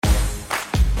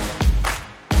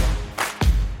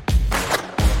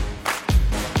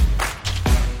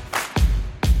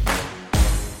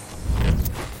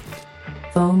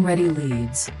Phone ready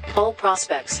leads. All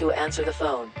prospects who answer the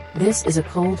phone. This is a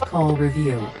cold call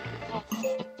review.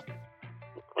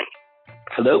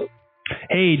 Hello?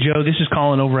 Hey, Joe, this is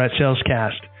Collin over at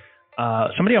Salescast.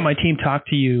 Somebody on my team talked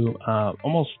to you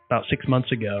almost about 6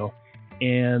 months ago,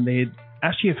 and they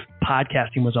asked you if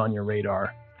podcasting was on your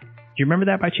radar. Do you remember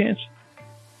that by chance?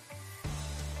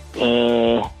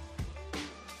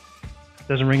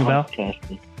 Doesn't ring a bell? You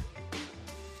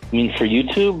mean for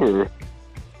YouTube or?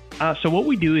 So what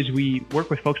we do is we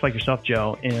work with folks like yourself,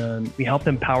 Joe, and we help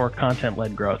them power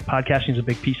content-led growth. Podcasting is a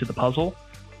big piece of the puzzle,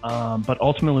 but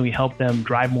ultimately we help them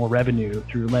drive more revenue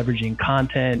through leveraging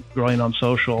content, growing on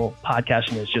social.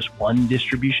 Podcasting is just one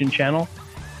distribution channel.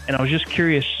 And I was just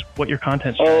curious what your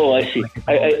content strategy Oh, I see.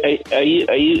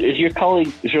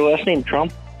 Is your last name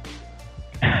Trump?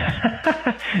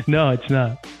 No, it's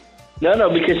not. No,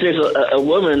 because there's a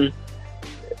woman.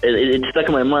 It stuck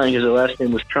in my mind because her last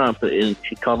name was Trump, and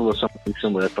she called it something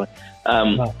similar. That's fine.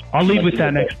 I'll lead with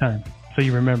that next time, so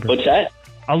you remember. What's that?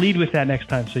 I'll lead with that next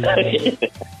time, so you remember.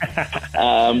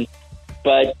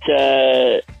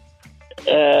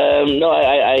 No,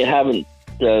 I haven't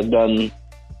done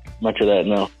much of that.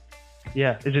 No.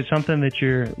 Yeah, is it something that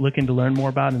you're looking to learn more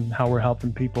about, and how we're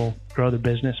helping people grow their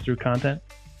business through content?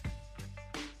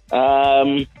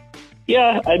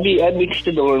 Yeah, I'd be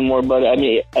interested to learn more about it. I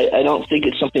mean, I don't think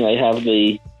it's something I have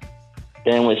the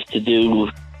bandwidth to do.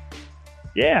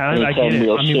 Yeah, I get it.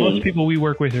 I mean, soon. most people we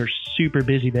work with are super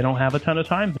busy. They don't have a ton of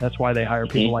time. That's why they hire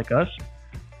people like us.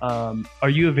 Are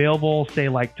you available, say,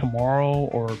 like tomorrow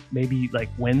or maybe like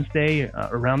Wednesday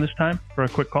around this time for a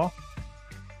quick call?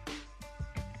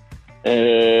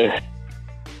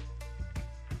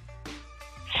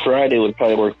 Friday would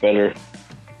probably work better.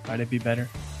 Friday'd be better.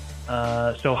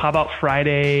 So how about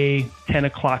Friday, 10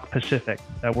 o'clock Pacific?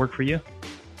 That work for you?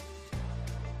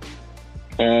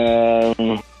 Sure.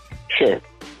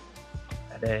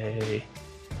 Friday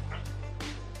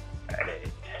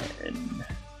 10.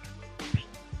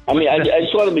 I mean, I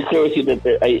just want to be clear with you that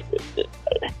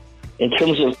in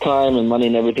terms of time and money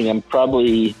and everything, I'm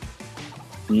probably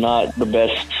not the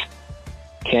best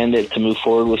candidate to move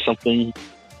forward with something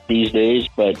these days,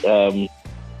 but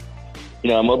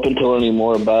I'm open to learning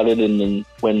more about it, and then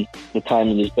when the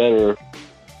timing is better,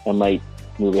 I might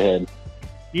move ahead.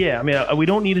 Yeah, I mean, we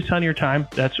don't need a ton of your time.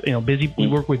 That's, busy. We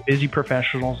work with busy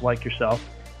professionals like yourself.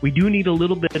 We do need a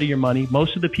little bit of your money.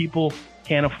 Most of the people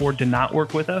can't afford to not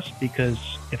work with us, because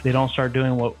if they don't start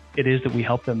doing what it is that we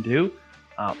help them do,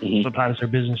 sometimes their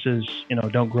businesses,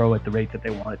 don't grow at the rate that they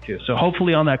want it to. So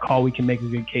hopefully on that call, we can make a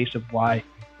good case of why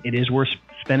it is worth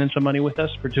spending some money with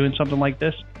us for doing something like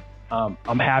this.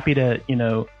 I'm happy to,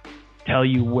 tell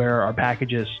you where our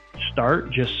packages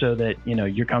start, just so that,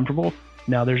 you're comfortable.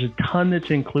 Now, there's a ton that's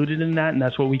included in that, and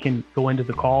that's what we can go into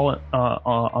the call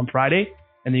on Friday,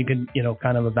 and then you can,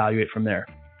 kind of evaluate from there.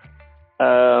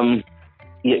 Yeah.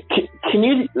 Can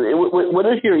you? What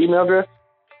is your email address?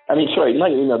 I mean, sorry,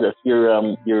 not your email address.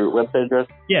 Your website address?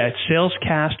 Yeah, it's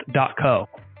salescast.co.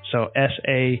 So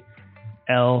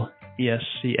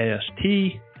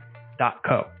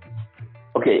SALESCAST.co.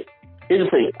 Okay. Here's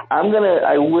the thing. I'm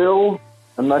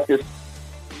not just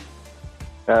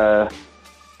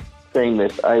saying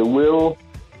this. I will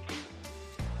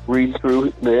read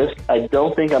through this. I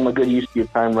don't think I'm a good use of your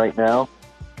time right now.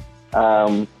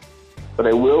 But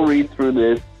I will read through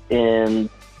this, and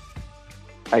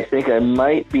I think I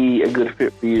might be a good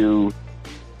fit for you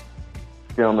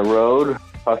down the road,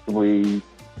 possibly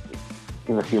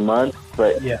in a few months.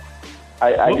 But yeah,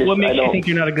 what makes you think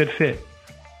you're not a good fit?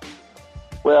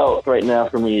 Well, right now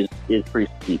for me is pretty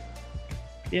steep.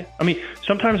 Yeah, I mean,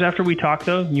 sometimes after we talk,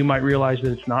 though, you might realize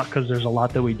that it's not, because there's a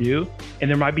lot that we do, and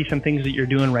there might be some things that you're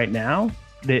doing right now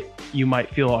that you might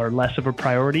feel are less of a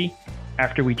priority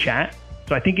after we chat.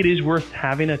 So I think it is worth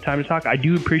having a time to talk. I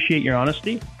do appreciate your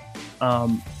honesty.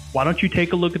 Why don't you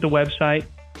take a look at the website?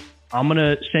 I'm going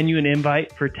to send you an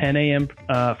invite for 10 a.m.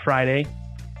 Friday.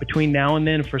 Between now and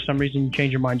then, if for some reason you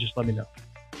change your mind, just let me know.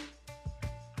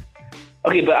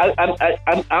 Okay, but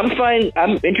I'm fine.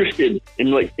 I'm interested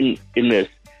in this,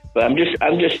 but I'm just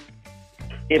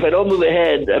if I don't move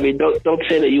ahead, I mean, don't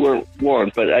say that you weren't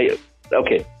warned. But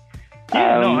okay.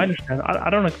 Yeah, no, I understand. I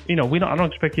don't, I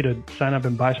don't expect you to sign up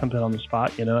and buy something on the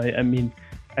spot. I mean,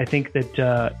 I think that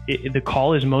the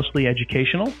call is mostly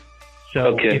educational.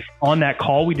 So if on that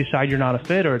call we decide you're not a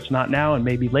fit, or it's not now and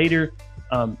maybe later,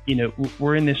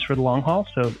 we're in this for the long haul.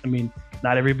 So, I mean,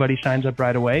 not everybody signs up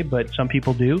right away, but some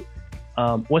people do.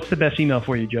 What's the best email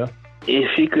for you, Joe?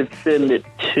 If you could send it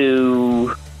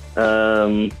to,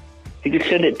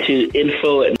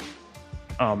 info at...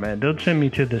 Oh, man, don't send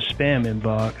me to the spam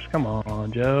inbox. Come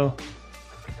on, Joe.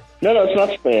 No, it's not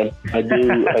spam.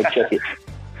 I check it.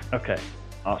 Okay,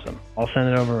 awesome. I'll send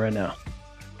it over right now.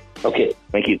 Okay,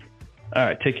 thank you. All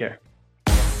right, take care.